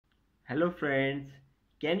Hello friends,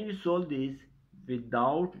 can you solve this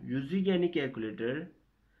without using any calculator?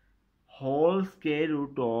 Whole square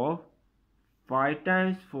root of 5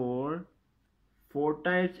 times 4, 4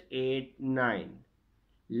 times 8, 9.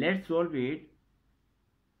 Let's solve it.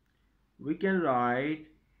 We can write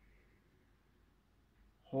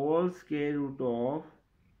whole square root of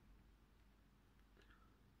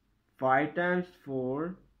 5 times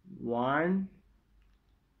 4, 1,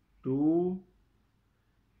 2,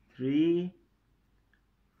 3,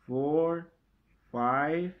 4,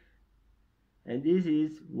 5, and this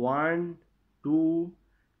is 1, 2,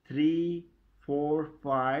 3, 4,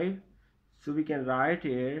 5. So we can write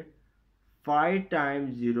here 5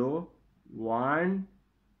 times 0, 1,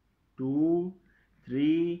 2,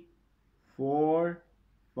 3, 4,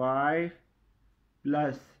 5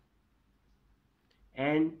 plus,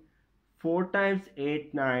 and 4 times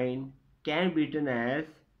 8, 9 can be written as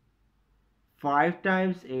 5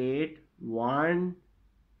 times 8, 1,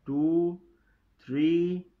 2,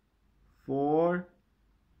 3, 4,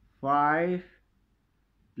 5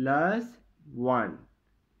 plus 1.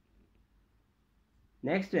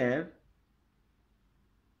 Next step,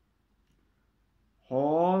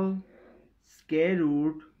 whole square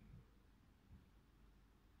root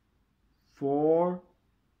 4,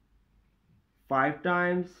 5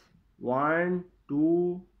 times 1,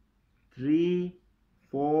 2, 3,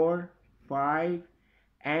 4, 5,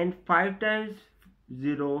 and 5 times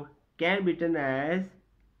 0 can be written as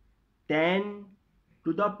 10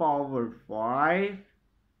 to the power 5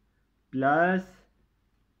 plus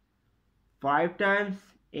 5 times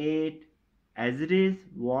 8 as it is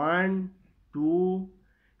 1, 2,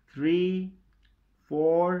 3,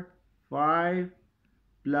 4, 5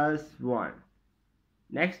 plus 1.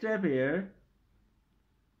 Next step here,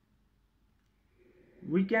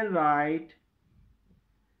 we can write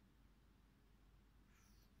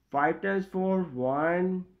 5 times 4,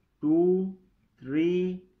 1, 2,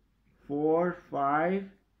 3, 4, 5,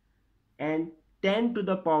 and 10 to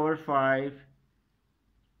the power 5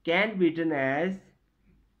 can be written as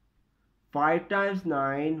 5 times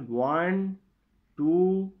 9, 1,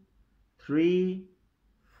 2, 3,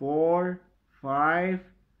 4, 5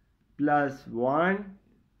 plus 1,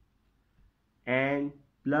 and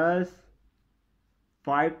plus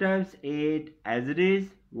 5 times 8 as it is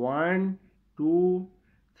 1, 2,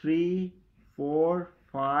 3, 4,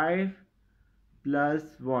 5 plus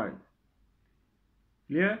 1.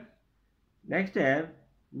 Clear? Next step,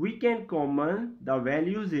 we can common the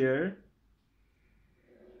values here.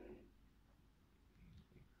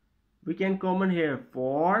 We can common here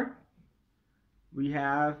 4. We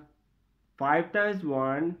have 5 times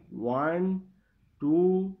 1, 1,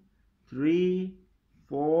 2, 3,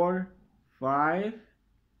 4, 5,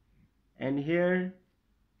 and here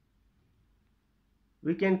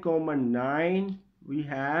we can common 9. We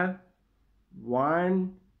have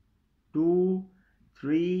 1, 2,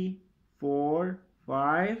 3, 4,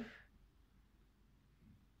 5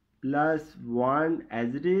 plus 1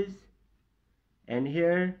 as it is, and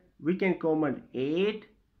here we can common 8.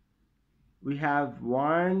 We have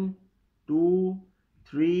 1, 2,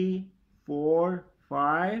 3, 4,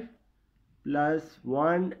 5 plus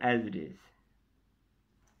 1 as it is.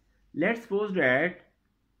 Let's suppose that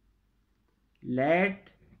let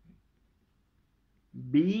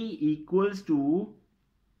b equals to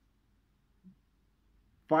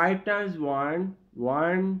 5 times 1,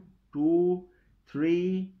 1, 2,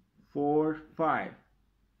 3, 4, 5.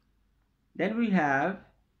 Then we have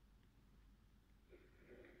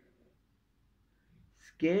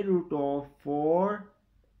square root of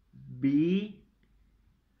 4b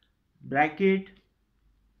bracket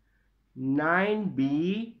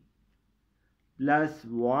 9b plus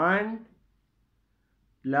 1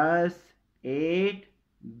 plus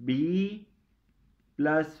 8b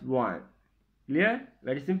plus 1. Clear?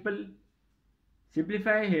 Very simple.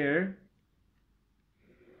 Simplify here.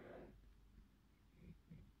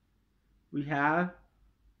 We have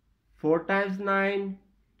 4 times 9,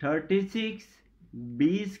 36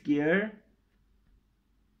 b square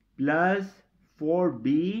plus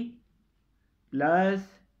 4b plus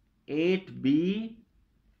 8b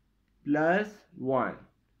plus 1.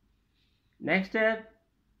 Next step,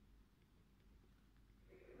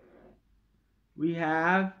 we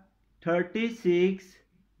have 36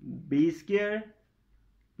 b square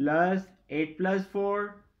plus 8 plus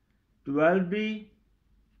 4, 12b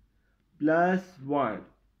plus 1.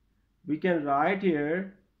 We can write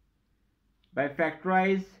here by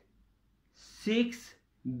factorize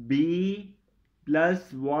 6b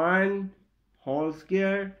plus 1 whole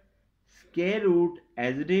square root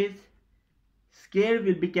as it is. Square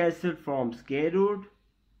will be cancelled from square root.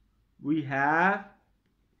 we have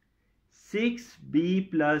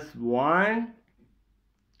 6b plus 1.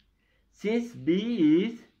 Since b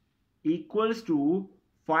is equals to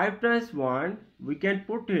 5 times 1, we can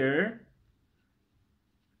put here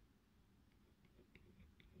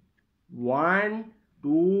 1,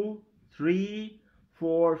 2, 3,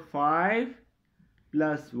 4, 5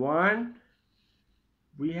 plus 1.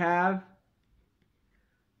 We have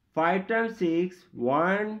 5 times 6,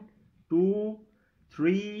 1, 2,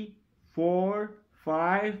 3, 4,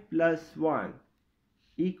 5 plus 1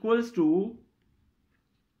 equals to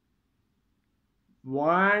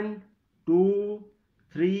 1, 2,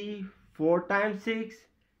 3, 4 times 6,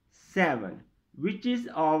 7, which is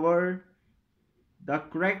the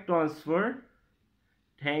correct answer.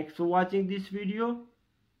 Thanks for watching this video.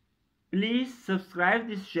 Please subscribe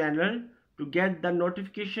this channel to get the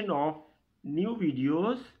notification of new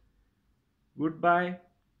videos. Goodbye.